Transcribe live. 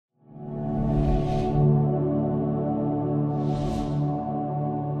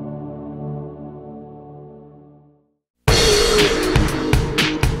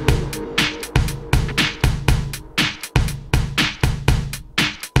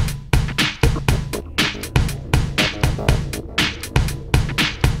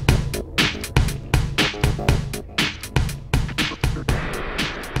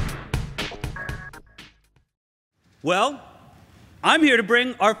Well, I'm here to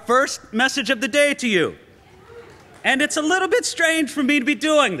bring our first message of the day to you. And it's a little bit strange for me to be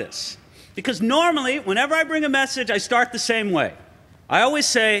doing this, because normally, whenever I bring a message, I start the same way. I always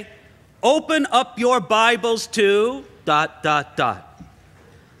say, open up your Bibles to ... Don't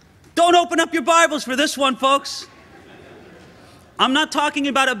open up your Bibles for this one, folks. I'm not talking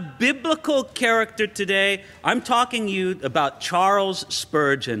about a biblical character today. I'm talking to you about Charles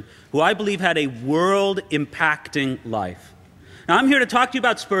Spurgeon, who I believe had a world-impacting life. Now, I'm here to talk to you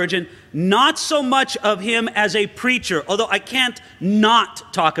about Spurgeon, not so much of him as a preacher, although I can't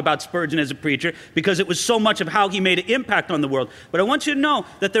not talk about Spurgeon as a preacher because it was so much of how he made an impact on the world. But I want you to know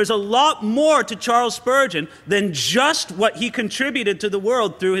that there's a lot more to Charles Spurgeon than just what he contributed to the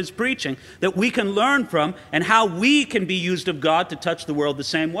world through his preaching that we can learn from and how we can be used of God to touch the world the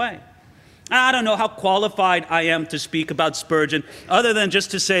same way. I don't know how qualified I am to speak about Spurgeon, other than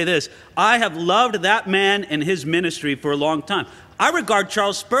just to say this. I have loved that man and his ministry for a long time. I regard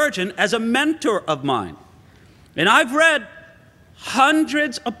Charles Spurgeon as a mentor of mine. And I've read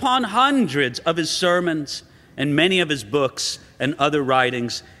hundreds upon hundreds of his sermons and many of his books and other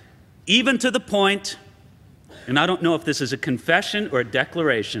writings, even to the point, and I don't know if this is a confession or a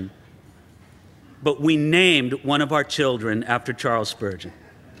declaration, but we named one of our children after Charles Spurgeon.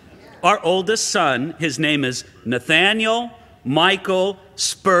 Our oldest son, his name is Nathaniel Michael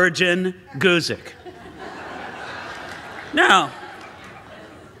Spurgeon Guzik. Now,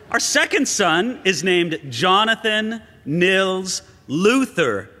 our second son is named Jonathan Nils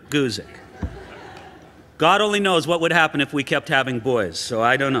Luther Guzik. God only knows what would happen if we kept having boys, so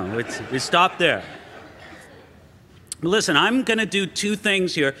I don't know. We stopped there. But listen, I'm going to do two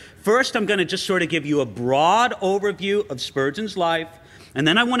things here. First, I'm going to just sort of give you a broad overview of Spurgeon's life. And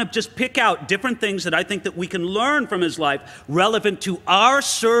then I want to just pick out different things that I think that we can learn from his life relevant to our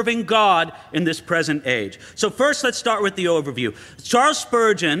serving God in this present age. So first, let's start with the overview. Charles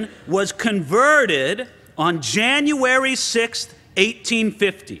Spurgeon was converted on January 6th,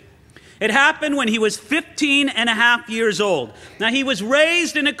 1850. It happened when he was 15 and a half years old. Now, he was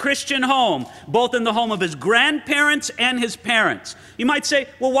raised in a Christian home, both in the home of his grandparents and his parents. You might say,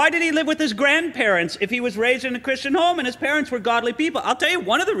 well, why did he live with his grandparents if he was raised in a Christian home and his parents were godly people? I'll tell you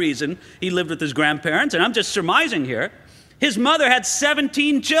one of the reasons he lived with his grandparents, and I'm just surmising here. His mother had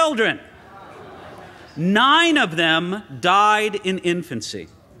 17 children. 9 of them died in infancy.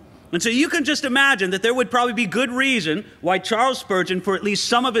 And so you can just imagine that there would probably be good reason why Charles Spurgeon, for at least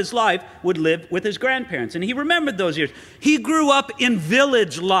some of his life, would live with his grandparents. And he remembered those years. He grew up in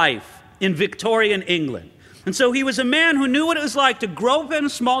village life in Victorian England. And so he was a man who knew what it was like to grow up in a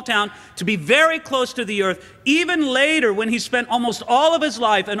small town, to be very close to the earth. Even later, when he spent almost all of his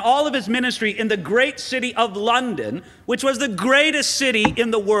life and all of his ministry in the great city of London, which was the greatest city in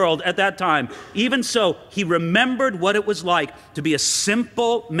the world at that time, even so, he remembered what it was like to be a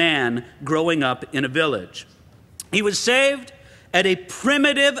simple man growing up in a village. He was saved at a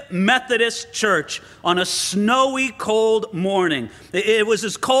primitive Methodist church on a snowy, cold morning. It was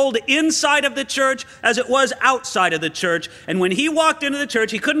as cold inside of the church as it was outside of the church. And when he walked into the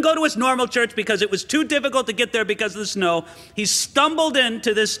church, he couldn't go to his normal church because it was too difficult to get there because of the snow. He stumbled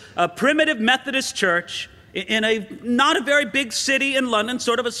into this primitive Methodist church in a not a very big city in London,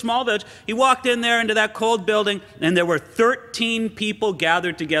 sort of a small village. He walked in there into that cold building, and there were 13 people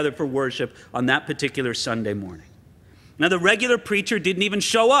gathered together for worship on that particular Sunday morning. Now, the regular preacher didn't even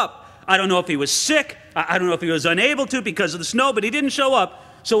show up. I don't know if he was sick. I don't know if he was unable to because of the snow, but he didn't show up.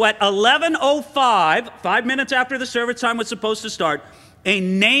 So at 11:05, 5 minutes after the service time was supposed to start, a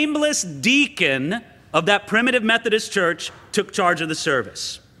nameless deacon of that primitive Methodist church took charge of the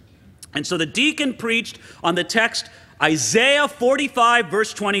service. And so the deacon preached on the text Isaiah 45,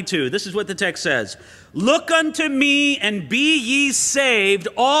 verse 22. This is what the text says. Look unto me and be ye saved,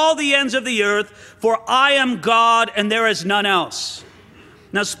 all the ends of the earth, for I am God and there is none else.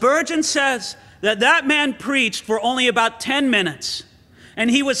 Now Spurgeon says that that man preached for only about 10 minutes. And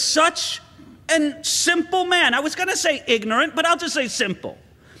he was such a simple man. I was going to say ignorant, but I'll just say simple.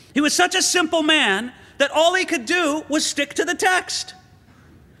 He was such a simple man that all he could do was stick to the text.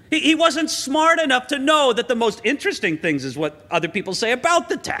 He wasn't smart enough to know that the most interesting things is what other people say about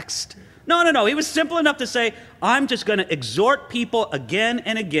the text. No. He was simple enough to say, I'm just going to exhort people again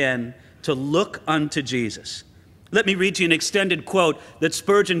and again to look unto Jesus. Let me read you an extended quote that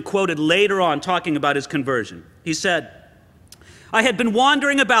Spurgeon quoted later on talking about his conversion. He said, I had been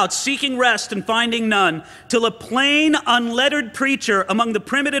wandering about, seeking rest and finding none, till a plain, unlettered preacher among the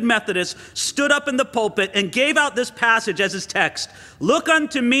primitive Methodists stood up in the pulpit and gave out this passage as his text. Look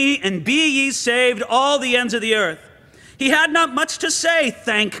unto me and be ye saved, all the ends of the earth. He had not much to say,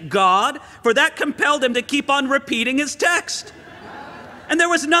 thank God, for that compelled him to keep on repeating his text. And there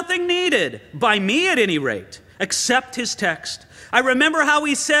was nothing needed, by me at any rate, except his text. I remember how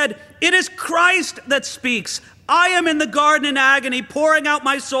he said, "It is Christ that speaks. I am in the garden in agony, pouring out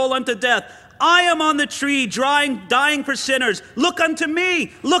my soul unto death. I am on the tree, dying for sinners. Look unto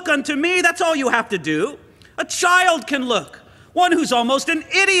me, look unto me." That's all you have to do. A child can look. One who's almost an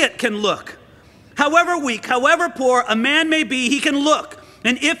idiot can look. However weak, however poor a man may be, he can look.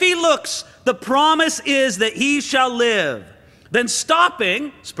 And if he looks, the promise is that he shall live. Then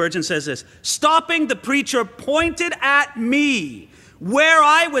stopping, Spurgeon says this, stopping, the preacher pointed at me where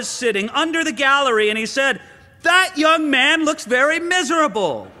I was sitting under the gallery, and he said, "That young man looks very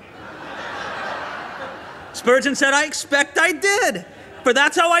miserable." Spurgeon said, "I expect I did, for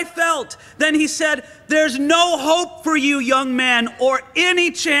that's how I felt." Then he said, "There's no hope for you, young man, or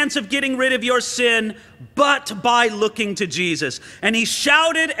any chance of getting rid of your sin but by looking to Jesus." And he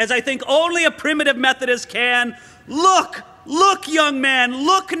shouted, as I think only a primitive Methodist can, "Look, look, young man,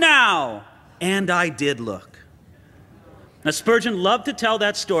 look now." And I did look. Now, Spurgeon loved to tell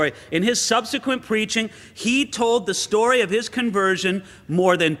that story. In his subsequent preaching, he told the story of his conversion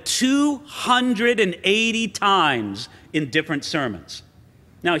more than 280 times in different sermons.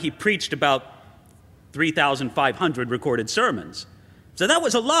 Now, he preached about 3,500 recorded sermons. So that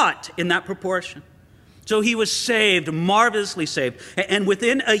was a lot in that proportion. So he was saved, marvelously saved. And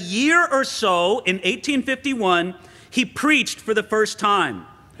within a year or so, in 1851, he preached for the first time.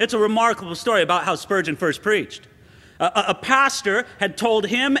 It's a remarkable story about how Spurgeon first preached. A pastor had told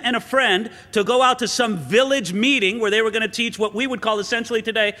him and a friend to go out to some village meeting where they were going to teach what we would call essentially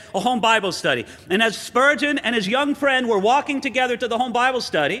today a home Bible study. And as Spurgeon and his young friend were walking together to the home Bible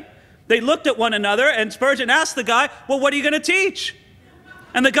study, they looked at one another, and Spurgeon asked the guy, "Well, what are you going to teach?"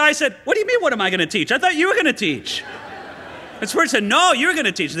 And the guy said, "What do you mean, what am I going to teach? I thought you were going to teach." And Spurgeon said, "No, you're going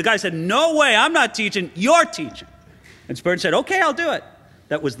to teach." The guy said, "No way, I'm not teaching, you're teaching." And Spurgeon said, "Okay, I'll do it."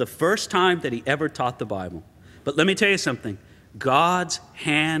 That was the first time that he ever taught the Bible. But let me tell you something. God's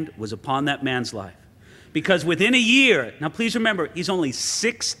hand was upon that man's life. Because within a year, now please remember, he's only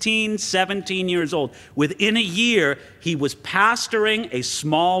 16, 17 years old. Within a year, he was pastoring a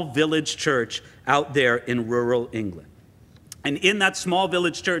small village church out there in rural England. And in that small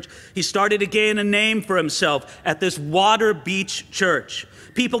village church, he started to gain a name for himself at this Water Beach church.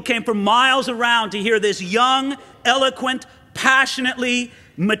 People came from miles around to hear this young, eloquent, passionately,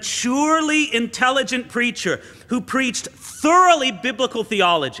 maturely intelligent preacher who preached thoroughly biblical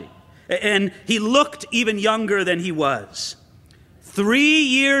theology. And he looked even younger than he was. 3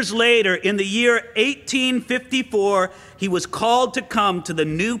 years later, in the year 1854, he was called to come to the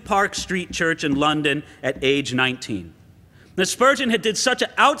New Park Street Church in London at age 19. Now, Spurgeon had did such an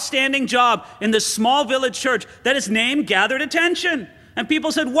outstanding job in this small village church that his name gathered attention. And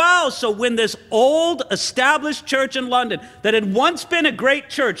people said, wow, so when this old established church in London that had once been a great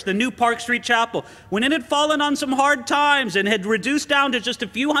church, the New Park Street Chapel, when it had fallen on some hard times and had reduced down to just a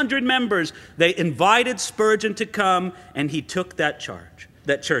few hundred members, they invited Spurgeon to come, and he took that church,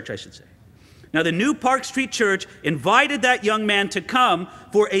 I should say. Now, the New Park Street Church invited that young man to come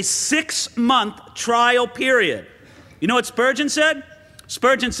for a 6-month trial period. You know what Spurgeon said?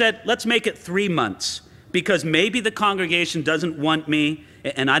 Spurgeon said, let's make it 3 months. Because maybe the congregation doesn't want me,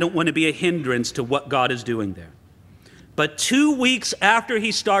 and I don't want to be a hindrance to what God is doing there. But 2 weeks after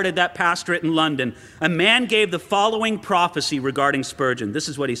he started that pastorate in London, a man gave the following prophecy regarding Spurgeon. This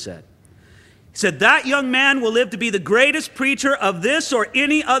is what he said. He said, that young man will live to be the greatest preacher of this or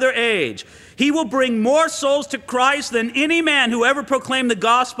any other age. He will bring more souls to Christ than any man who ever proclaimed the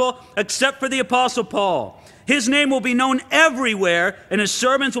gospel except for the Apostle Paul. His name will be known everywhere, and his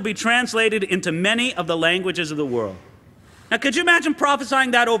sermons will be translated into many of the languages of the world. Now, could you imagine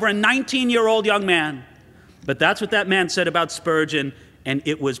prophesying that over a 19-year-old young man? But that's what that man said about Spurgeon, and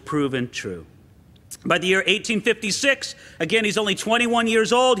it was proven true. By the year 1856, again, he's only 21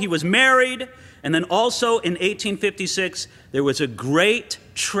 years old. He was married. And then also in 1856, there was a great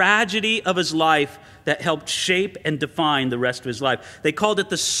tragedy of his life that helped shape and define the rest of his life. They called it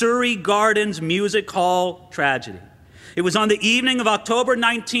the Surrey Gardens Music Hall tragedy. It was on the evening of October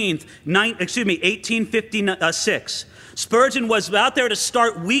 19th, 1856. Spurgeon was out there to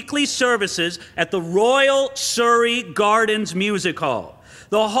start weekly services at the Royal Surrey Gardens Music Hall.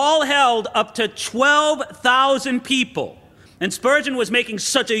 The hall held up to 12,000 people. And Spurgeon was making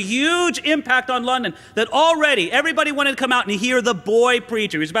such a huge impact on London that already everybody wanted to come out and hear the boy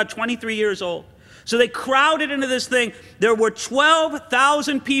preacher. He was about 23 years old. So they crowded into this thing. There were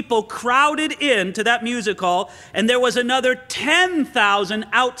 12,000 people crowded into that music hall, and there was another 10,000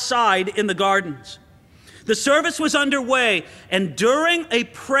 outside in the gardens. The service was underway, and during a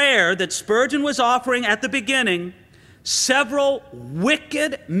prayer that Spurgeon was offering at the beginning, several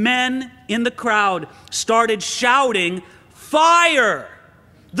wicked men in the crowd started shouting, "Fire!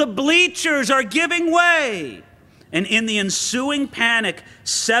 The bleachers are giving way!" And in the ensuing panic,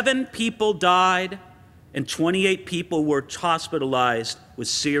 7 people died and 28 people were hospitalized with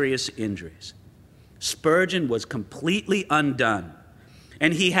serious injuries. Spurgeon was completely undone,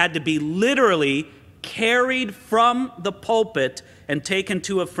 and he had to be literally carried from the pulpit and taken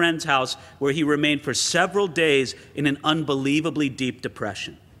to a friend's house, where he remained for several days in an unbelievably deep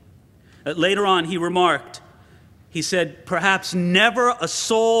depression. Later on, he remarked, he said, "Perhaps never a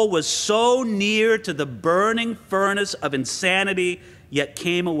soul was so near to the burning furnace of insanity, yet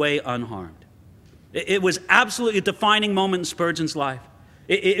came away unharmed." It was absolutely a defining moment in Spurgeon's life.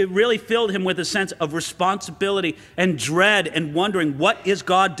 It really filled him with a sense of responsibility and dread and wondering, what is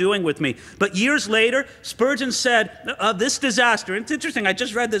God doing with me? But years later, Spurgeon said of this disaster, and it's interesting, I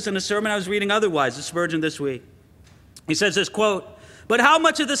just read this in a sermon I was reading otherwise, of Spurgeon this week. He says this, quote, "But how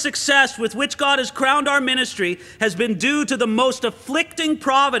much of the success with which God has crowned our ministry has been due to the most afflicting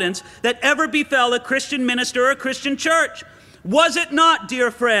providence that ever befell a Christian minister or a Christian church? Was it not,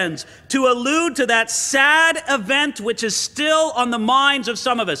 dear friends, to allude to that sad event which is still on the minds of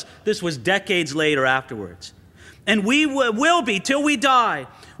some of us?" This was decades later afterwards. "And we will be till we die.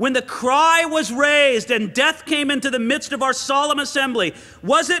 When the cry was raised and death came into the midst of our solemn assembly,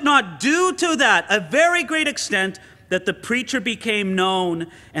 was it not due to that, a very great extent, that the preacher became known,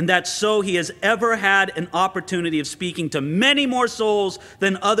 and that so he has ever had an opportunity of speaking to many more souls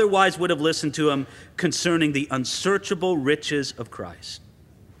than otherwise would have listened to him concerning the unsearchable riches of Christ?"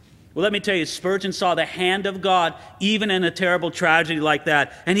 Well, let me tell you, Spurgeon saw the hand of God even in a terrible tragedy like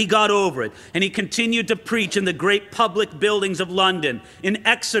that, and he got over it. And he continued to preach in the great public buildings of London, in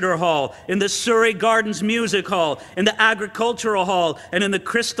Exeter Hall, in the Surrey Gardens Music Hall, in the Agricultural Hall, and in the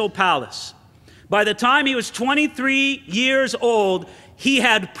Crystal Palace. By the time he was 23 years old, he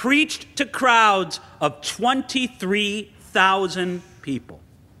had preached to crowds of 23,000 people.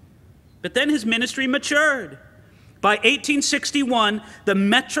 But then his ministry matured. By 1861, the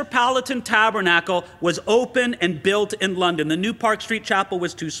Metropolitan Tabernacle was open and built in London. The New Park Street Chapel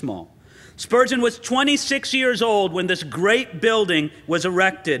was too small. Spurgeon was 26 years old when this great building was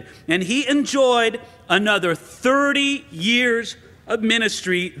erected, and he enjoyed another 30 years of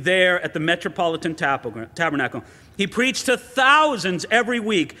ministry there at the Metropolitan Tabernacle. He preached to thousands every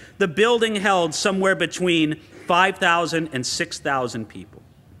week. The building held somewhere between 5,000 and 6,000 people.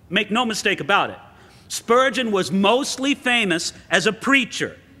 Make no mistake about it, Spurgeon was mostly famous as a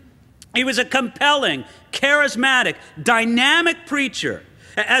preacher. He was a compelling, charismatic, dynamic preacher.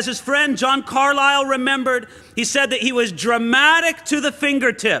 As his friend John Carlyle remembered, he said that he was dramatic to the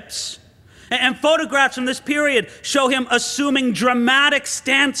fingertips. And photographs from this period show him assuming dramatic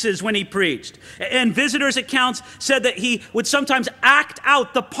stances when he preached. And visitors' accounts said that he would sometimes act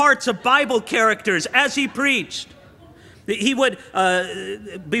out the parts of Bible characters as he preached. He would,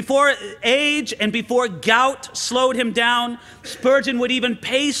 before age and before gout slowed him down, Spurgeon would even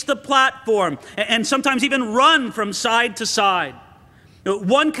pace the platform and sometimes even run from side to side.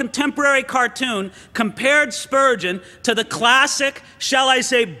 One contemporary cartoon compared Spurgeon to the classic, shall I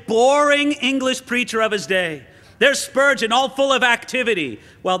say, boring English preacher of his day. There's Spurgeon, all full of activity,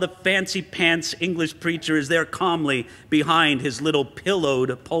 while the fancy pants English preacher is there calmly behind his little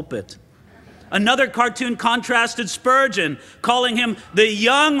pillowed pulpit. Another cartoon contrasted Spurgeon, calling him the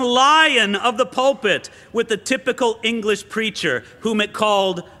young lion of the pulpit, with the typical English preacher, whom it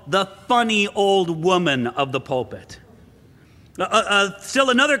called the funny old woman of the pulpit. Still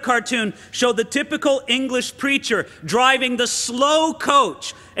another cartoon showed the typical English preacher driving the slow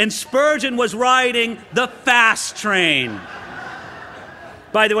coach, and Spurgeon was riding the fast train.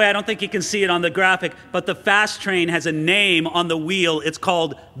 By the way, I don't think you can see it on the graphic, but the fast train has a name on the wheel. It's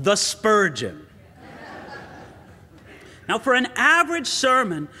called the Spurgeon. Now, for an average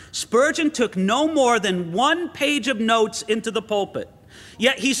sermon, Spurgeon took no more than 1 page of notes into the pulpit.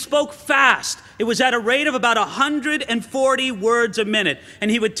 Yet he spoke fast. It was at a rate of about 140 words a minute,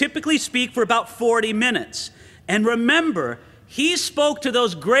 and he would typically speak for about 40 minutes. And remember, he spoke to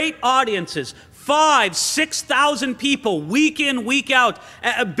those great audiences, 5,000, 6,000 people, week in, week out,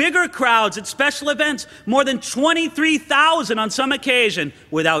 bigger crowds at special events, more than 23,000 on some occasion,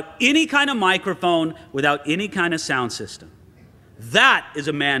 without any kind of microphone, without any kind of sound system. That is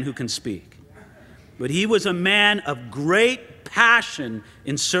a man who can speak. But he was a man of great passion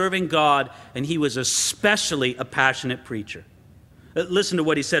in serving God, and he was especially a passionate preacher. Listen to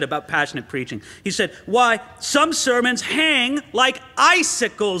what he said about passionate preaching. He said, "Why, some sermons hang like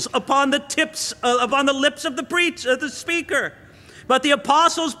icicles upon the lips of the speaker. But the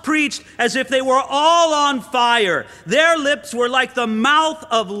apostles preached as if they were all on fire. Their lips were like the mouth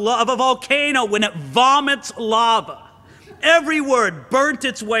of a volcano when it vomits lava. Every word burnt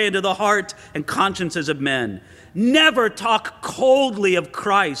its way into the heart and consciences of men. Never talk coldly of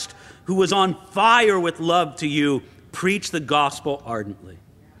Christ, who was on fire with love to you. Preach the gospel ardently."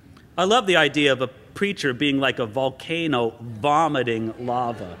 I love the idea of a preacher being like a volcano vomiting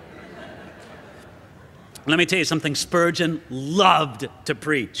lava. Let me tell you something. Spurgeon loved to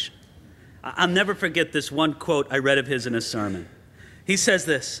preach. I'll never forget this one quote I read of his in a sermon. He says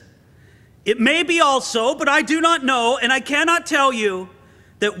this: "It may be also, but I do not know, and I cannot tell you,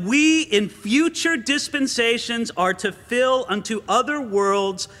 that we in future dispensations are to fill unto other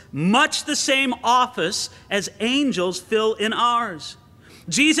worlds much the same office as angels fill in ours.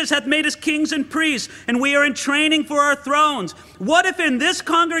 Jesus hath made us kings and priests, and we are in training for our thrones. What if in this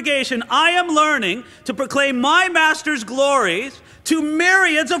congregation I am learning to proclaim my master's glories to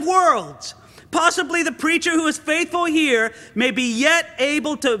myriads of worlds? Possibly the preacher who is faithful here may be yet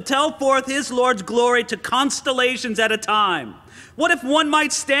able to tell forth his Lord's glory to constellations at a time. What if one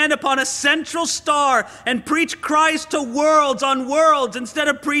might stand upon a central star and preach Christ to worlds on worlds instead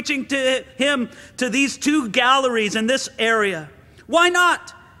of preaching to him to these two galleries in this area? Why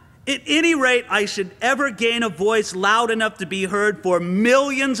not? At any rate, I should ever gain a voice loud enough to be heard for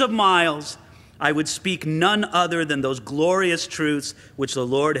millions of miles, I would speak none other than those glorious truths which the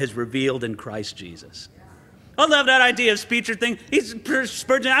Lord has revealed in Christ Jesus." I love that idea of speecher thing. He's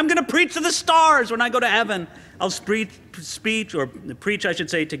Spurgeon, I'm going to preach to the stars when I go to heaven. I'll preach, I should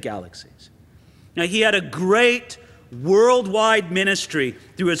say, to galaxies. Now, he had a great worldwide ministry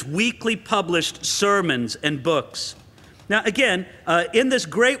through his weekly published sermons and books. Now, again, in this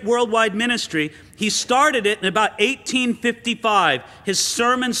great worldwide ministry, he started it in about 1855. His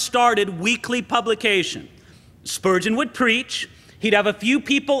sermons started weekly publication. Spurgeon would preach. He'd have a few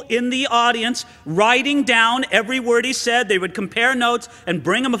people in the audience writing down every word he said. They would compare notes and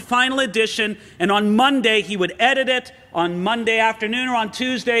bring him a final edition. And on Monday, he would edit it. On Monday afternoon or on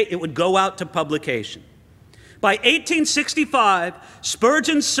Tuesday, it would go out to publication. By 1865,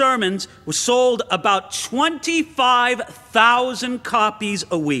 Spurgeon's sermons were sold about 25,000 copies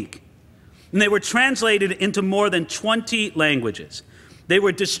a week. And they were translated into more than 20 languages. They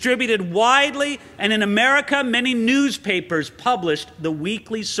were distributed widely, and in America, many newspapers published the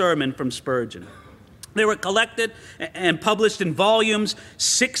weekly sermon from Spurgeon. They were collected and published in volumes,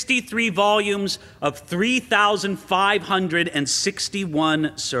 63 volumes of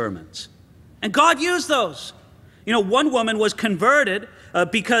 3,561 sermons. And God used those. You know, one woman was converted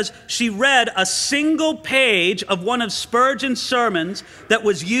because she read a single page of one of Spurgeon's sermons that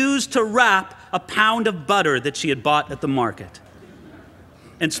was used to wrap a pound of butter that she had bought at the market.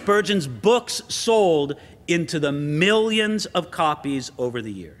 And Spurgeon's books sold into the millions of copies over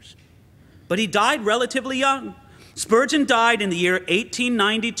the years. But he died relatively young. Spurgeon died in the year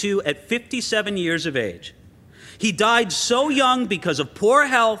 1892 at 57 years of age. He died so young because of poor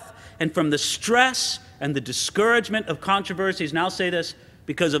health and from the stress and the discouragement of controversies. Now I'll say this,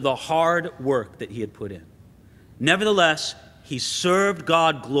 because of the hard work that he had put in. Nevertheless, he served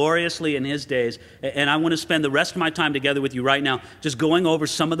God gloriously in his days, and I want to spend the rest of my time together with you right now just going over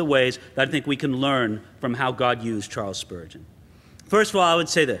some of the ways that I think we can learn from how God used Charles Spurgeon. First of all, I would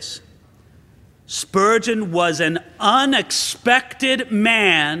say this: Spurgeon was an unexpected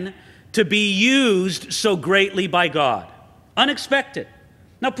man to be used so greatly by God. Unexpected.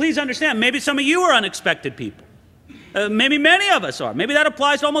 Now, please understand, maybe some of you are unexpected people. Maybe many of us are. Maybe that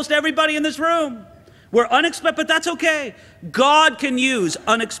applies to almost everybody in this room. We're unexpected, but that's okay. God can use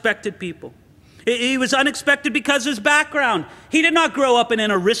unexpected people. He was unexpected because of his background. He did not grow up in an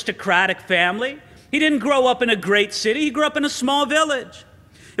aristocratic family. He didn't grow up in a great city. He grew up in a small village.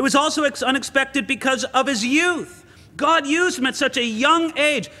 It was also unexpected because of his youth. God used him at such a young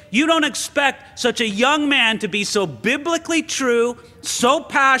age. You don't expect such a young man to be so biblically true, so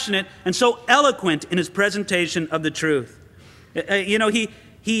passionate, and so eloquent in his presentation of the truth. You know,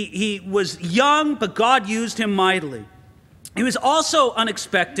 he was young, but God used him mightily. He was also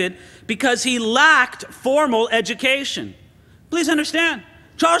unexpected because he lacked formal education. Please understand,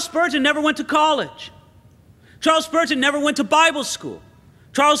 Charles Spurgeon never went to college. Charles Spurgeon never went to Bible school.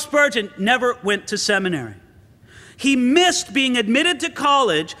 Charles Spurgeon never went to seminary. He missed being admitted to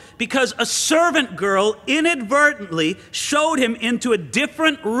college because a servant girl inadvertently showed him into a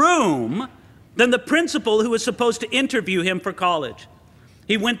different room than the principal who was supposed to interview him for college.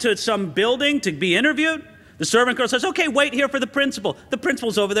 He went to some building to be interviewed. The servant girl says, okay, wait here for the principal. The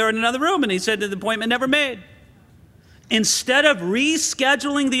principal's over there in another room, and he said the appointment never made. Instead of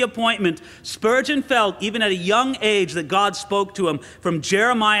rescheduling the appointment, Spurgeon felt, even at a young age, that God spoke to him from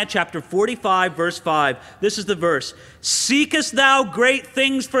Jeremiah chapter 45, verse 5. This is the verse. Seekest thou great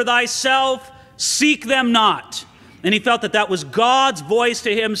things for thyself? Seek them not. And he felt that that was God's voice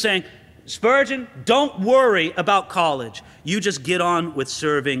to him saying, Spurgeon, don't worry about college. You just get on with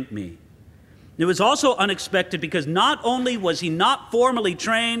serving me. It was also unexpected because not only was he not formally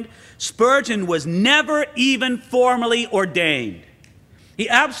trained, Spurgeon was never even formally ordained. He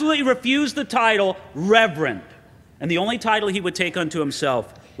absolutely refused the title Reverend, and the only title he would take unto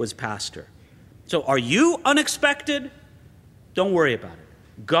himself was pastor. So are you unexpected? Don't worry about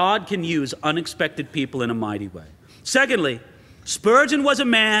it. God can use unexpected people in a mighty way. Secondly, Spurgeon was a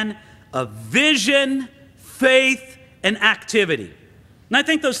man of vision, faith, and activity. And I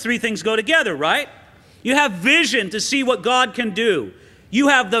think those three things go together, right? You have vision to see what God can do. You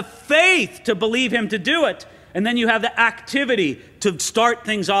have the faith to believe him to do it. And then you have the activity to start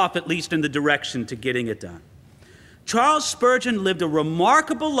things off, at least in the direction to getting it done. Charles Spurgeon lived a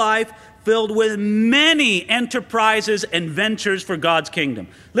remarkable life filled with many enterprises and ventures for God's kingdom.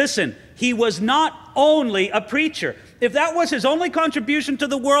 Listen, he was not only a preacher. If that was his only contribution to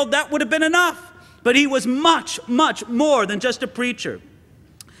the world, that would have been enough. But he was much, much more than just a preacher.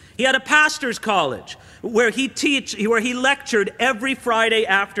 He had a pastor's college where he lectured every Friday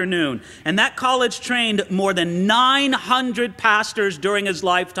afternoon. And that college trained more than 900 pastors during his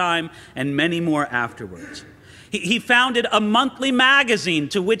lifetime and many more afterwards. He founded a monthly magazine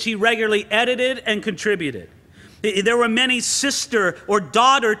to which he regularly edited and contributed. There were many sister or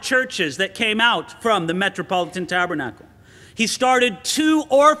daughter churches that came out from the Metropolitan Tabernacle. He started 2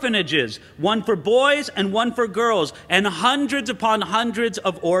 orphanages, one for boys and one for girls, and hundreds upon hundreds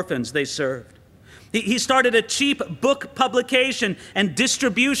of orphans they served. He started a cheap book publication and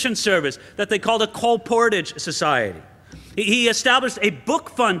distribution service that they called a colportage society. He established a book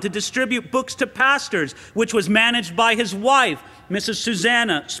fund to distribute books to pastors, which was managed by his wife, Mrs.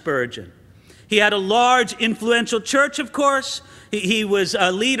 Susanna Spurgeon. He had a large, influential church, of course. He was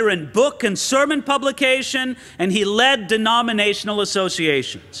a leader in book and sermon publication, and he led denominational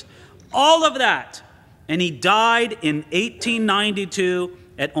associations. All of that. And he died in 1892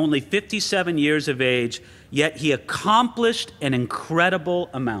 at only 57 years of age, yet he accomplished an incredible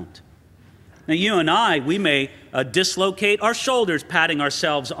amount. Now, you and I, we may dislocate our shoulders patting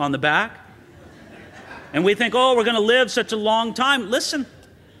ourselves on the back. And we think, oh, we're going to live such a long time. Listen.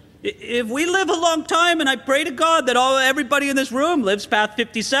 If we live a long time, and I pray to God that everybody in this room lives past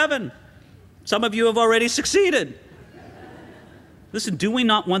 57, some of you have already succeeded. Listen, do we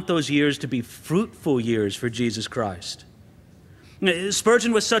not want those years to be fruitful years for Jesus Christ?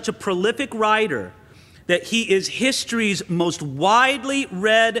 Spurgeon was such a prolific writer that he is history's most widely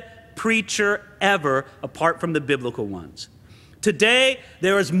read preacher ever, apart from the biblical ones. Today,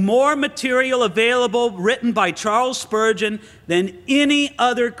 there is more material available written by Charles Spurgeon than any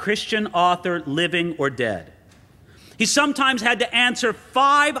other Christian author, living or dead. He sometimes had to answer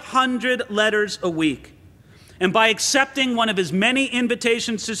 500 letters a week. And by accepting one of his many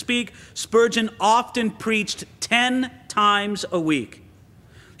invitations to speak, Spurgeon often preached 10 times a week.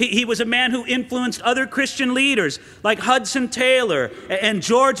 He was a man who influenced other Christian leaders like Hudson Taylor and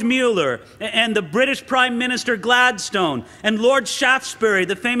George Mueller and the British Prime Minister Gladstone and Lord Shaftesbury,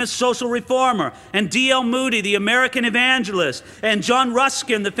 the famous social reformer, and D.L. Moody, the American evangelist, and John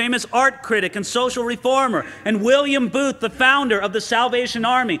Ruskin, the famous art critic and social reformer, and William Booth, the founder of the Salvation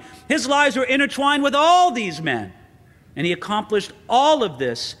Army. His lives were intertwined with all these men, and he accomplished all of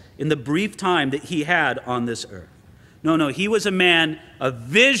this in the brief time that he had on this earth. No, he was a man of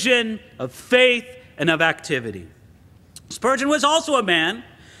vision, of faith, and of activity. Spurgeon was also a man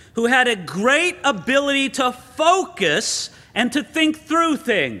who had a great ability to focus and to think through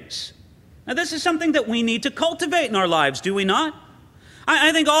things. Now, this is something that we need to cultivate in our lives, do we not?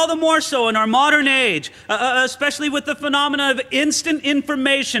 I think all the more so in our modern age, especially with the phenomenon of instant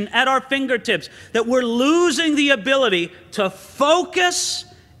information at our fingertips, that we're losing the ability to focus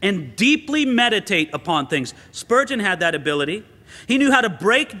and deeply meditate upon things. Spurgeon had that ability. He knew how to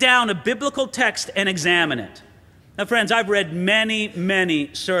break down a biblical text and examine it. Now, friends, I've read many, many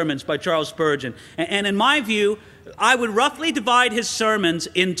sermons by Charles Spurgeon. And in my view, I would roughly divide his sermons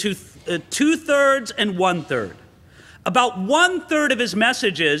into 2/3 and 1/3. About 1/3 of his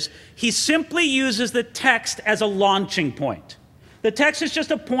messages, he simply uses the text as a launching point. The text is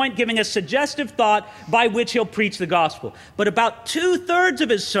just a point giving a suggestive thought by which he'll preach the gospel. But about 2/3 of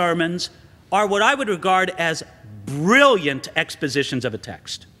his sermons are what I would regard as brilliant expositions of a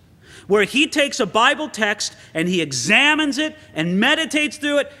text. where he takes a Bible text and he examines it and meditates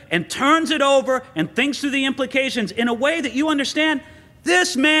through it and turns it over and thinks through the implications in a way that you understand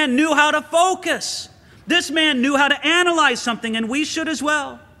this man knew how to focus. This man knew how to analyze something, and we should as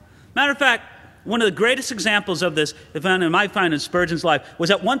well. Matter of fact, one of the greatest examples of this I might find in Spurgeon's life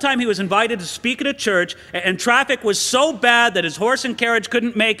was at one time he was invited to speak at a church, and traffic was so bad that his horse and carriage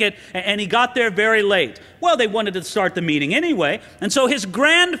couldn't make it, and he got there very late. Well, they wanted to start the meeting anyway, and so his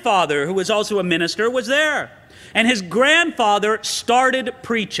grandfather, who was also a minister, was there. And his grandfather started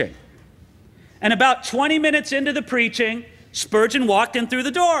preaching. And about 20 minutes into the preaching, Spurgeon walked in through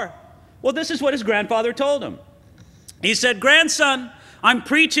the door. Well, this is what his grandfather told him. He said, "Grandson, I'm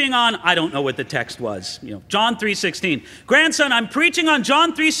preaching on," I don't know what the text was, John 3:16. "Grandson, I'm preaching on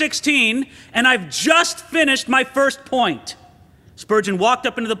John 3:16, and I've just finished my first point." Spurgeon walked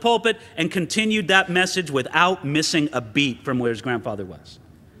up into the pulpit and continued that message without missing a beat from where his grandfather was.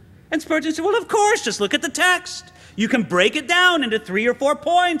 And Spurgeon said, "Well, of course, just look at the text. You can break it down into 3 or 4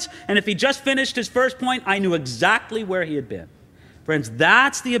 points. And if he just finished his first point, I knew exactly where he had been." Friends,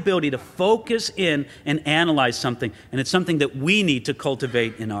 that's the ability to focus in and analyze something, and it's something that we need to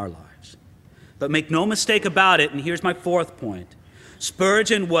cultivate in our lives. But make no mistake about it, and here's my fourth point.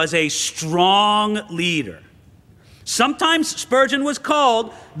 Spurgeon was a strong leader. Sometimes Spurgeon was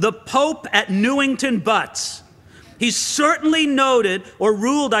called the Pope at Newington Butts. He certainly noted, or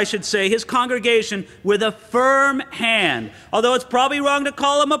ruled, I should say, his congregation with a firm hand. Although it's probably wrong to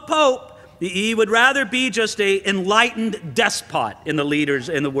call him a pope, he would rather be just an enlightened despot in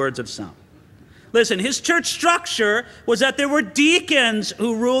the words of some. Listen, his church structure was that there were deacons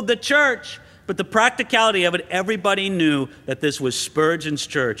who ruled the church, but the practicality of it, everybody knew that this was Spurgeon's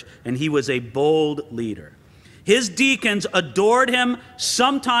church, and he was a bold leader. His deacons adored him,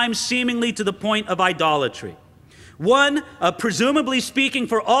 sometimes seemingly to the point of idolatry. One, presumably speaking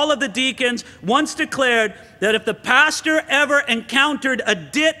for all of the deacons, once declared that if the pastor ever encountered a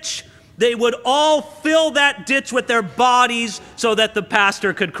ditch, they would all fill that ditch with their bodies so that the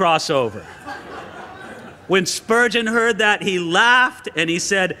pastor could cross over. When Spurgeon heard that, he laughed and he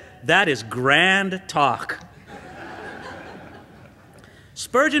said, "That is grand talk."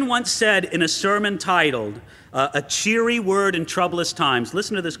 Spurgeon once said in a sermon titled, "A Cheery Word in Troublous Times,"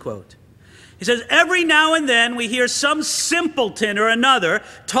 listen to this quote. He says, "Every now and then we hear some simpleton or another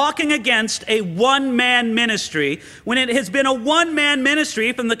talking against a one-man ministry when it has been a one-man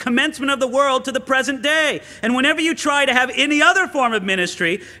ministry from the commencement of the world to the present day. And whenever you try to have any other form of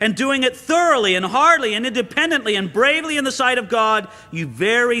ministry and doing it thoroughly and hardly and independently and bravely in the sight of God, you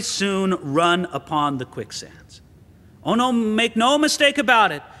very soon run upon the quicksands." Oh no, make no mistake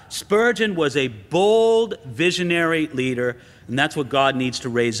about it. Spurgeon was a bold, visionary leader, and that's what God needs to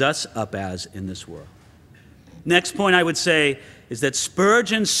raise us up as in this world. Next point I would say is that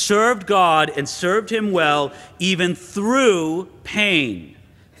Spurgeon served God and served him well even through pain,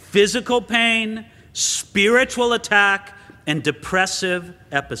 physical pain, spiritual attack, and depressive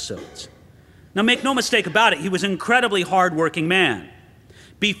episodes. Now make no mistake about it, he was an incredibly hardworking man.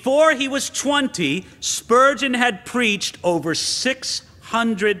 Before he was 20, Spurgeon had preached over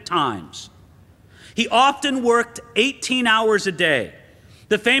 600 times. He often worked 18 hours a day.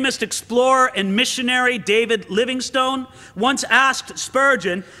 The famous explorer and missionary David Livingstone once asked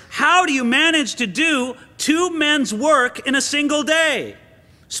Spurgeon, "How do you manage to do 2 men's work in a single day?"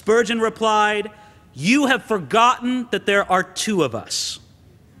 Spurgeon replied, "You have forgotten that there are 2 of us."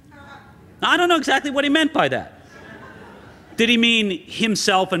 Now, I don't know exactly what he meant by that. Did he mean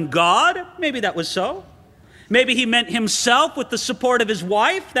himself and God? Maybe that was so. Maybe he meant himself with the support of his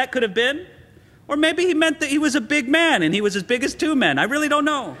wife. That could have been. Or maybe he meant that he was a big man and he was as big as 2 men. I really don't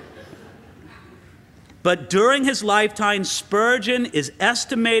know. But during his lifetime, Spurgeon is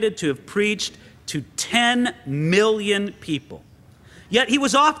estimated to have preached to 10 million people. Yet he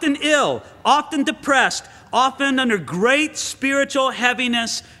was often ill, often depressed, often under great spiritual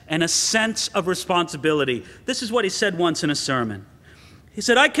heaviness and a sense of responsibility. This is what he said once in a sermon. He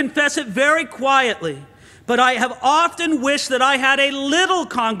said, "I confess it very quietly, but I have often wished that I had a little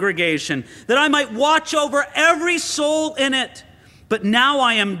congregation, that I might watch over every soul in it. But now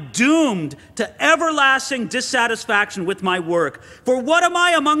I am doomed to everlasting dissatisfaction with my work. For what am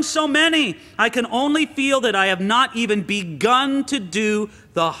I among so many? I can only feel that I have not even begun to do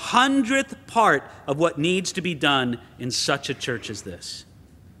the 100th part of what needs to be done in such a church as this."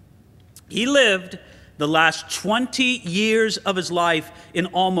 He lived the last 20 years of his life in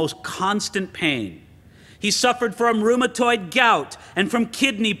almost constant pain. He suffered from rheumatoid gout and from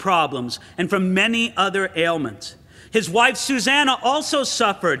kidney problems and from many other ailments. His wife Susanna also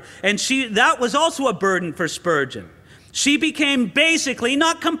suffered, and that was also a burden for Spurgeon. She became basically,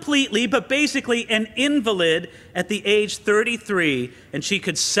 not completely, but basically an invalid at the age 33, and she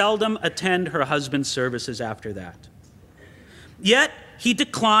could seldom attend her husband's services after that. Yet, he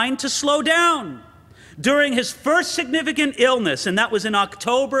declined to slow down. During his first significant illness, and that was in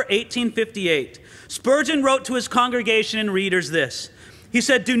October 1858, Spurgeon wrote to his congregation and readers this. He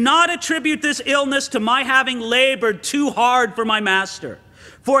said, "Do not attribute this illness to my having labored too hard for my master.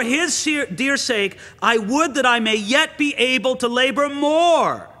 For his dear sake, I would that I may yet be able to labor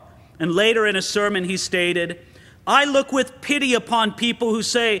more." And later in a sermon he stated, "I look with pity upon people who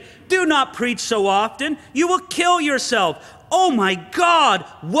say, 'Do not preach so often, you will kill yourself.' Oh my God,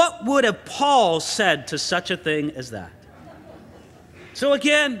 what would have Paul said to such a thing as that?" So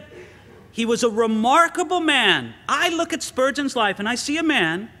again, he was a remarkable man. I look at Spurgeon's life and I see a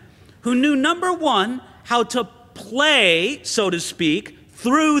man who knew, number one, how to play, so to speak,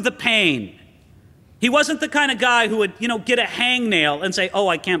 through the pain. He wasn't the kind of guy who would, get a hangnail and say, "Oh,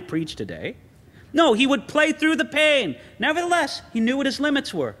 I can't preach today." No, he would play through the pain. Nevertheless, he knew what his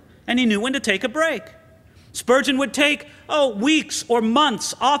limits were, and he knew when to take a break. Spurgeon would take, weeks or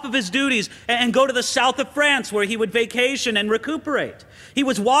months off of his duties and go to the south of France where he would vacation and recuperate. He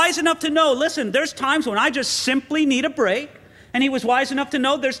was wise enough to know, listen, there's times when I just simply need a break. And he was wise enough to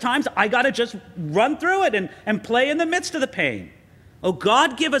know there's times I got to just run through it and play in the midst of the pain. Oh,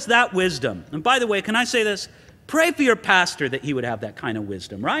 God give us that wisdom. And by the way, can I say this? Pray for your pastor that he would have that kind of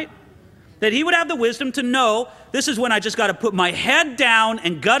wisdom, right? That he would have the wisdom to know this is when I just got to put my head down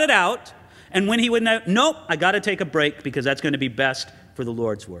and gut it out. And when he would know, nope, I got to take a break because that's going to be best for the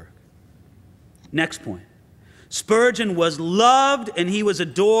Lord's work. Next point. Spurgeon was loved and he was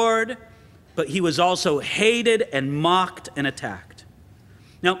adored, but he was also hated and mocked and attacked.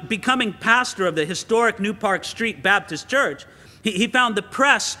 Now, becoming pastor of the historic New Park Street Baptist Church, he found the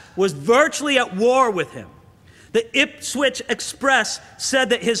press was virtually at war with him. The Ipswich Express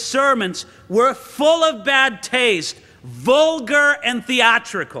said that his sermons were full of bad taste, vulgar and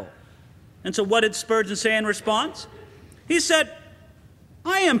theatrical. And so what did Spurgeon say in response? He said,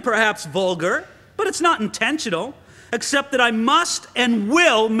 "I am perhaps vulgar, but it's not intentional, except that I must and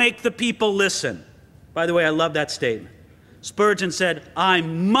will make the people listen." By the way, I love that statement. Spurgeon said, "I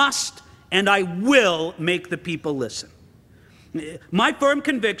must and I will make the people listen." My firm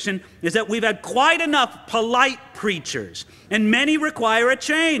conviction is that we've had quite enough polite preachers, and many require a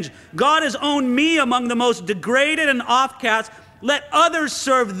change. God has owned me among the most degraded and offcast. Let others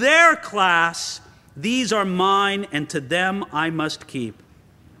serve their class. These are mine, and to them I must keep.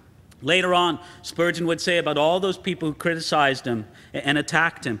 Later on, Spurgeon would say about all those people who criticized him and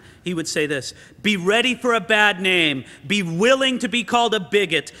attacked him, he would say this: "Be ready for a bad name. Be willing to be called a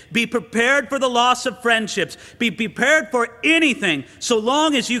bigot. Be prepared for the loss of friendships. Be prepared for anything, so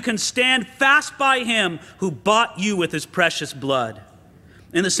long as you can stand fast by him who bought you with his precious blood."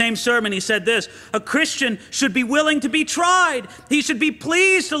 In the same sermon, he said this: "A Christian should be willing to be tried. He should be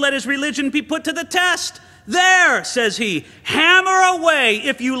pleased to let his religion be put to the test. There," says he, "hammer away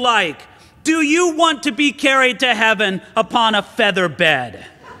if you like. Do you want to be carried to heaven upon a feather bed?"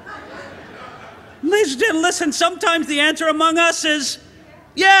 Ladies and gentlemen, listen, sometimes the answer among us is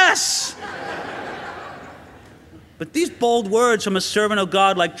yes. But these bold words from a servant of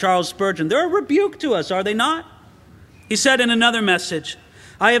God like Charles Spurgeon, they're a rebuke to us, are they not? He said in another message,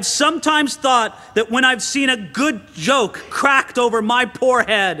 "I have sometimes thought that when I've seen a good joke cracked over my poor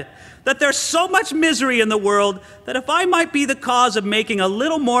head, that there's so much misery in the world that if I might be the cause of making a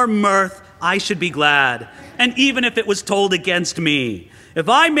little more mirth, I should be glad. And even if it was told against me, if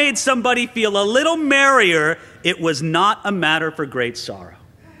I made somebody feel a little merrier, it was not a matter for great sorrow."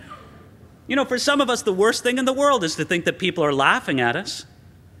 For some of us, the worst thing in the world is to think that people are laughing at us.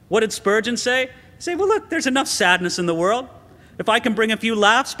 What did Spurgeon say? He said, well, look, there's enough sadness in the world. If I can bring a few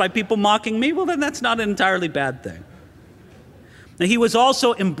laughs by people mocking me, well, then that's not an entirely bad thing. Now, he was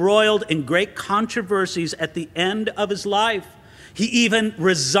also embroiled in great controversies at the end of his life. He even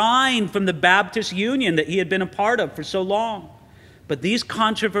resigned from the Baptist Union that he had been a part of for so long. But these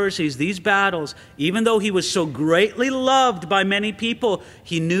controversies, these battles, even though he was so greatly loved by many people,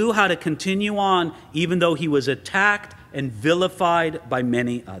 he knew how to continue on, even though he was attacked and vilified by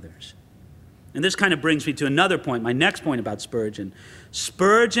many others. And this kind of brings me to another point, my next point about Spurgeon.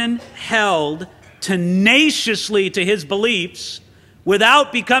 Spurgeon held tenaciously to his beliefs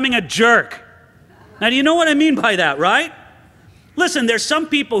without becoming a jerk. Now, do you know what I mean by that, right? Listen, there's some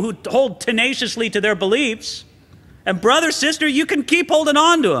people who hold tenaciously to their beliefs, and brother, sister, you can keep holding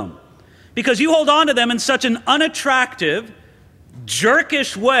on to them because you hold on to them in such an unattractive,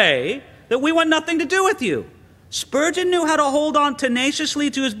 jerkish way that we want nothing to do with you. Spurgeon knew how to hold on tenaciously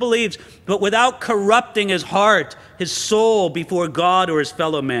to his beliefs, but without corrupting his heart, his soul before God or his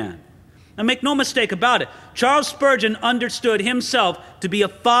fellow man. Now make no mistake about it, Charles Spurgeon understood himself to be a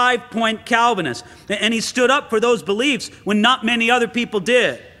 5-point Calvinist, and he stood up for those beliefs when not many other people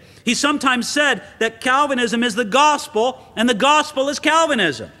did. He sometimes said that Calvinism is the gospel and the gospel is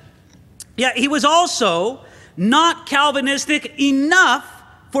Calvinism. Yet he was also not Calvinistic enough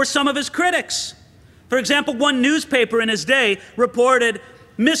for some of his critics. For example, one newspaper in his day reported,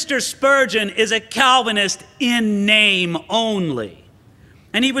 "Mr. Spurgeon is a Calvinist in name only."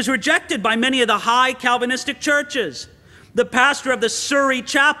 And he was rejected by many of the high Calvinistic churches. The pastor of the Calvary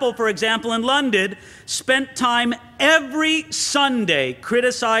Chapel, for example, in London, spent time every Sunday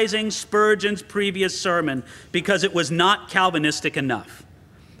criticizing Spurgeon's previous sermon because it was not Calvinistic enough.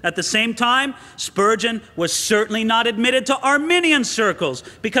 At the same time, Spurgeon was certainly not admitted to Arminian circles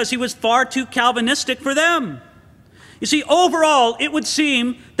because he was far too Calvinistic for them. You see, overall, it would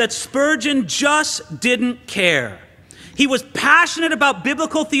seem that Spurgeon just didn't care. He was passionate about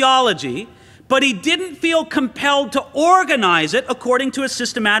biblical theology, but he didn't feel compelled to organize it according to a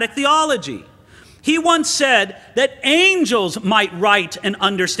systematic theology. He once said that angels might write and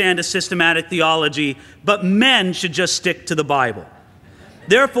understand a systematic theology, but men should just stick to the Bible.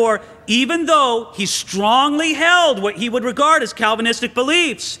 Therefore, even though he strongly held what he would regard as Calvinistic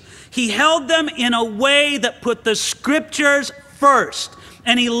beliefs, he held them in a way that put the scriptures first.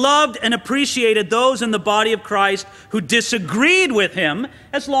 And he loved and appreciated those in the body of Christ who disagreed with him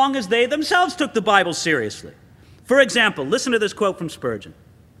as long as they themselves took the Bible seriously. For example, listen to this quote from Spurgeon.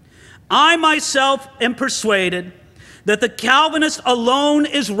 "I myself am persuaded that the Calvinist alone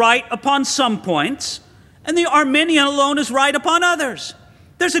is right upon some points, and the Arminian alone is right upon others.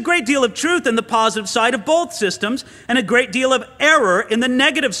 There's a great deal of truth in the positive side of both systems, and a great deal of error in the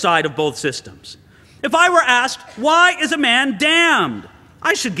negative side of both systems. If I were asked, why is a man damned?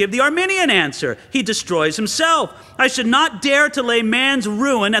 I should give the Arminian answer. He destroys himself. I should not dare to lay man's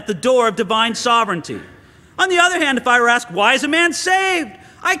ruin at the door of divine sovereignty. On the other hand, if I were asked, why is a man saved?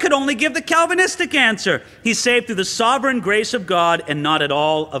 I could only give the Calvinistic answer. He's saved through the sovereign grace of God and not at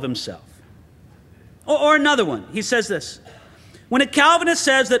all of himself." Or another one, he says this, "When a Calvinist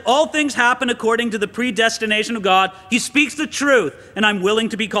says that all things happen according to the predestination of God, he speaks the truth, and I'm willing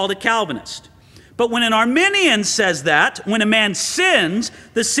to be called a Calvinist. But when an Arminian says that, when a man sins,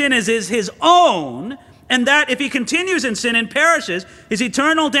 the sin is his own, and that if he continues in sin and perishes, his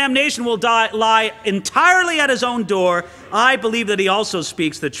eternal damnation will lie entirely at his own door, I believe that he also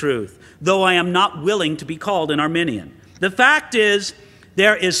speaks the truth, though I am not willing to be called an Arminian. The fact is,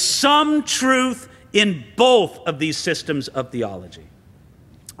 there is some truth in both of these systems of theology."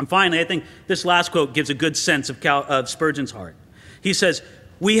 And finally, I think this last quote gives a good sense of Spurgeon's heart. He says,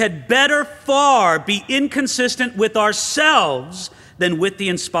 "We had better far be inconsistent with ourselves than with the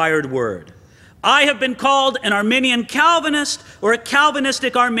inspired word. I have been called an Arminian Calvinist or a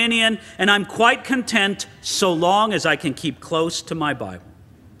Calvinistic Arminian, and I'm quite content so long as I can keep close to my Bible."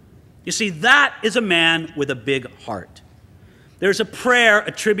 You see, that is a man with a big heart. There's a prayer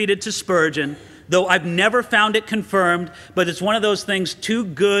attributed to Spurgeon, though I've never found it confirmed, but it's one of those things too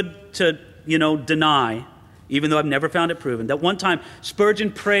good to, deny, even though I've never found it proven, that one time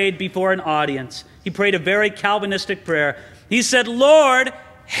Spurgeon prayed before an audience. He prayed a very Calvinistic prayer. He said, "Lord,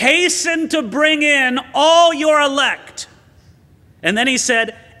 hasten to bring in all your elect." And then he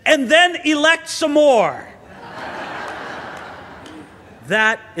said, "And then elect some more."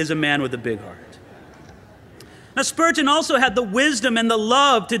 That is a man with a big heart. Now, Spurgeon also had the wisdom and the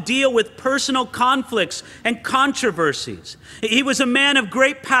love to deal with personal conflicts and controversies. He was a man of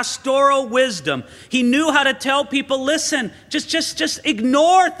great pastoral wisdom. He knew how to tell people, listen, just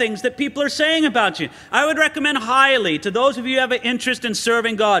ignore things that people are saying about you. I would recommend highly to those of you who have an interest in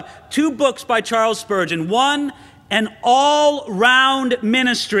serving God, 2 books by Charles Spurgeon. One, An All-Round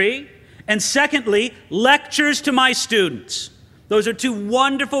Ministry, and secondly, Lectures to My Students. Those are 2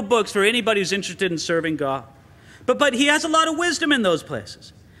 wonderful books for anybody who's interested in serving God. But he has a lot of wisdom in those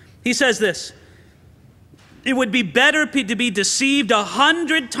places. He says this, "It would be better to be deceived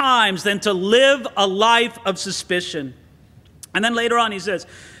 100 times than to live a life of suspicion." And then later on he says,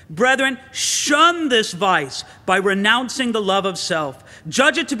 "Brethren, shun this vice by renouncing the love of self.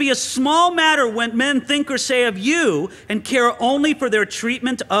 Judge it to be a small matter when men think or say of you, and care only for their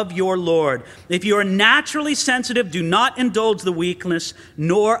treatment of your Lord. If you are naturally sensitive, do not indulge the weakness,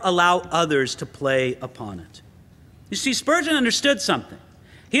 nor allow others to play upon it." You see, Spurgeon understood something.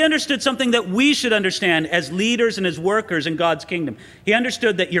 He understood something that we should understand as leaders and as workers in God's kingdom. He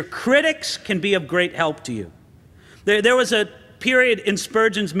understood that your critics can be of great help to you. There was a period in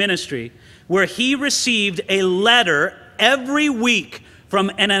Spurgeon's ministry where he received a letter every week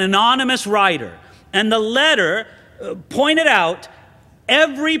from an anonymous writer. And the letter pointed out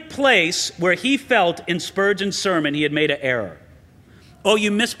every place where he felt in Spurgeon's sermon he had made an error. Oh,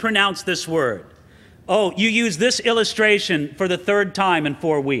 you mispronounced this word. Oh, you used this illustration for the third time in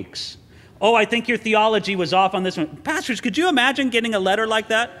 4 weeks. Oh, I think your theology was off on this one. Pastors, could you imagine getting a letter like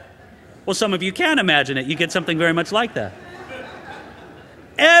that? Well, some of you can imagine it. You get something very much like that.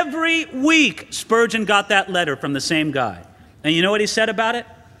 Every week, Spurgeon got that letter from the same guy. And you know what he said about it?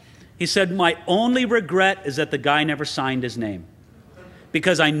 He said, my only regret is that the guy never signed his name,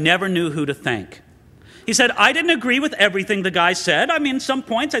 because I never knew who to thank. He said, I didn't agree with everything the guy said. I mean, some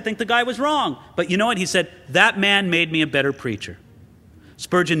points I think the guy was wrong. But you know what? He said, that man made me a better preacher.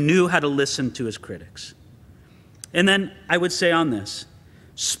 Spurgeon knew how to listen to his critics. And then I would say on this,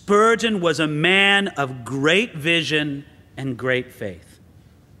 Spurgeon was a man of great vision and great faith.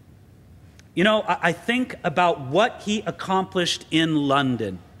 You know, I think about what he accomplished in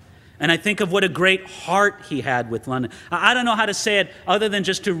London. And I think of what a great heart he had with London. I don't know how to say it other than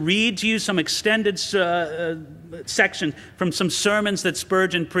just to read to you some extended section from some sermons that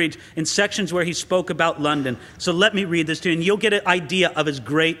Spurgeon preached in sections where he spoke about London. So let me read this to you, and you'll get an idea of his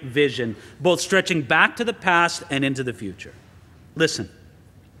great vision, both stretching back to the past and into the future. Listen.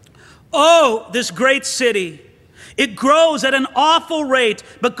 Oh, this great city. It grows at an awful rate,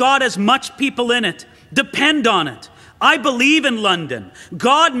 but God has much people in it. Depend on it. I believe in London.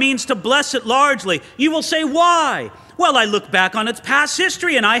 God means to bless it largely. You will say, why? Well, I look back on its past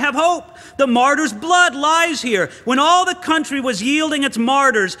history and I have hope. The martyr's blood lies here. When all the country was yielding its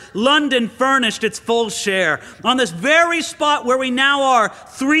martyrs, London furnished its full share. On this very spot where we now are,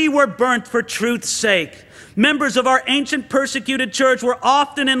 3 were burnt for truth's sake. Members of our ancient persecuted church were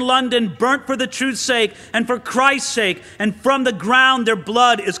often in London, burnt for the truth's sake and for Christ's sake, and from the ground their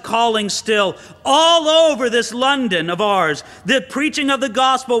blood is calling still. All over this London of ours, the preaching of the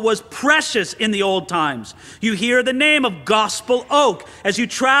gospel was precious in the old times. You hear the name of Gospel Oak as you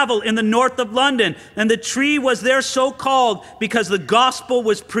travel in the north of London, and the tree was there so called because the gospel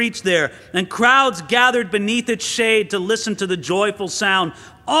was preached there, and crowds gathered beneath its shade to listen to the joyful sound.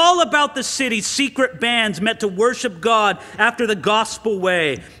 All about the city, secret bands met to worship God after the gospel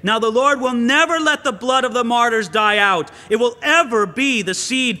way. Now the Lord will never let the blood of the martyrs die out. It will ever be the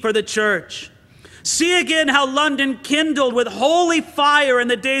seed for the church. See again how London kindled with holy fire in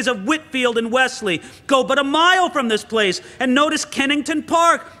the days of Whitfield and Wesley. Go but a mile from this place and notice Kennington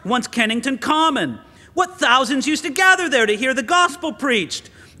Park, once Kennington Common. What thousands used to gather there to hear the gospel preached.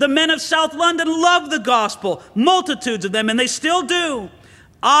 The men of South London loved the gospel, multitudes of them, and they still do.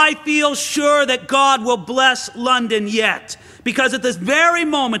 I feel sure that God will bless London yet, because at this very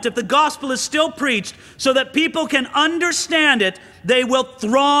moment, if the gospel is still preached so that people can understand it, they will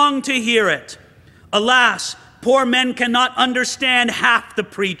throng to hear it. Alas, poor men cannot understand half the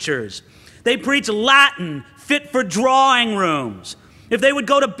preachers. They preach Latin fit for drawing rooms. If they would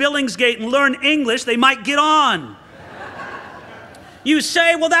go to Billingsgate and learn English, they might get on. You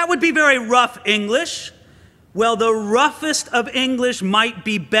say, well, that would be very rough English. Well, the roughest of English might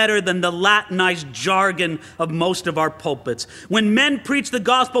be better than the Latinized jargon of most of our pulpits. When men preach the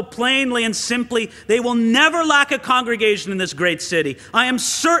gospel plainly and simply, they will never lack a congregation in this great city. I am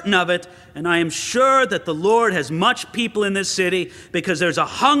certain of it, and I am sure that the Lord has much people in this city because there's a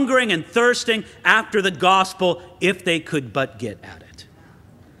hungering and thirsting after the gospel if they could but get at it.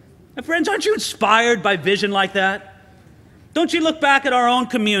 Now, friends, aren't you inspired by vision like that? Don't you look back at our own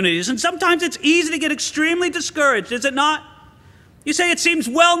communities, and sometimes it's easy to get extremely discouraged, is it not? You say it seems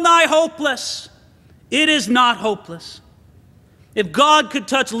well nigh hopeless. It is not hopeless. If God could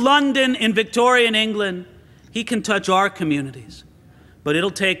touch London in Victorian England, he can touch our communities. But it'll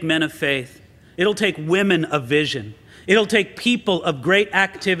take men of faith. It'll take women of vision. It'll take people of great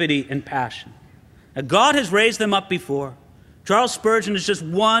activity and passion. Now, God has raised them up before. Charles Spurgeon is just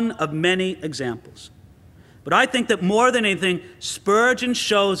one of many examples. But I think that more than anything, Spurgeon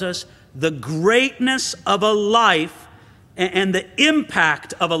shows us the greatness of a life and the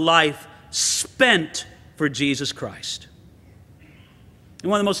impact of a life spent for Jesus Christ. And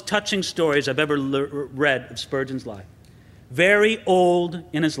one of the most touching stories I've ever read of Spurgeon's life. Very old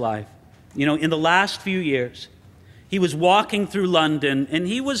in his life. You know, in the last few years, he was walking through London, and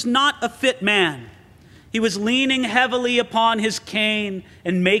he was not a fit man. He was leaning heavily upon his cane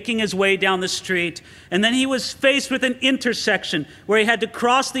and making his way down the street. And then he was faced with an intersection where he had to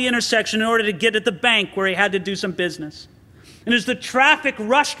cross the intersection in order to get at the bank where he had to do some business. And as the traffic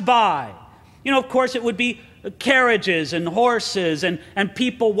rushed by, you know, of course it would be carriages and horses and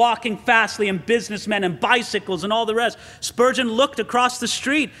people walking fastly and businessmen and bicycles and all the rest. Spurgeon looked across the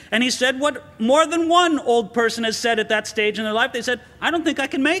street and he said what more than one old person has said at that stage in their life. They said, I don't think I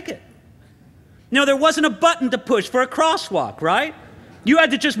can make it. There wasn't a button to push for a crosswalk, right? You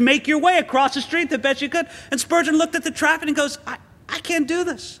had to just make your way across the street the best you could. And Spurgeon looked at the traffic and goes, I can't do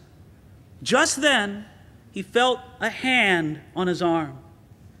this. Just then, he felt a hand on his arm.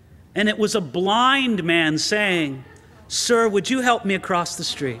 And it was a blind man saying, "Sir, would you help me across the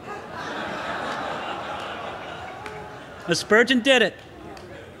street?" Now, Spurgeon did it.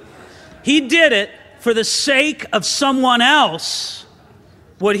 He did it for the sake of someone else,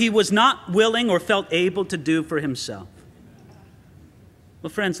 what he was not willing or felt able to do for himself.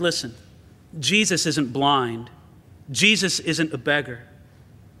 Well, friends, listen. Jesus isn't blind. Jesus isn't a beggar.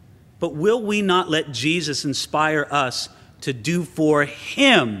 But will we not let Jesus inspire us to do for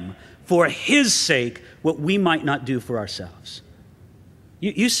him, for his sake, what we might not do for ourselves?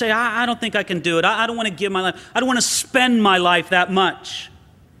 You say, I don't think I can do it. I don't want to give my life. I don't want to spend my life that much.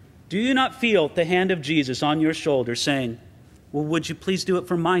 Do you not feel the hand of Jesus on your shoulder saying, well, would you please do it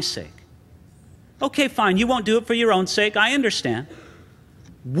for my sake? Okay, fine. You won't do it for your own sake. I understand.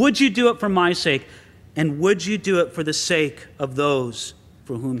 Would you do it for my sake? And would you do it for the sake of those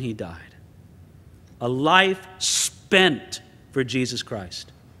for whom he died? A life spent for Jesus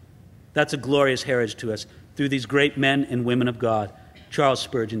Christ. That's a glorious heritage to us through these great men and women of God, Charles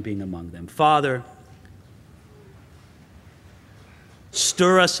Spurgeon being among them. Father,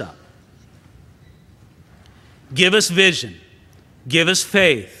 stir us up. Give us vision. Give us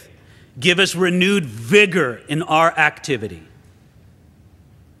faith. Give us renewed vigor in our activity,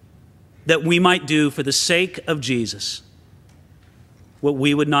 that we might do for the sake of Jesus what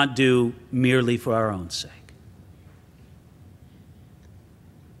we would not do merely for our own sake.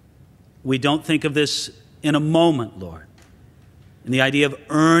 We don't think of this in a moment, Lord, in the idea of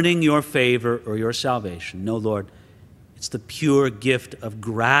earning your favor or your salvation. No, Lord, it's the pure gift of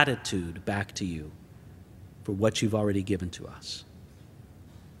gratitude back to you for what you've already given to us.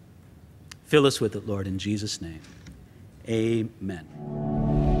 Fill us with it, Lord, in Jesus' name. Amen.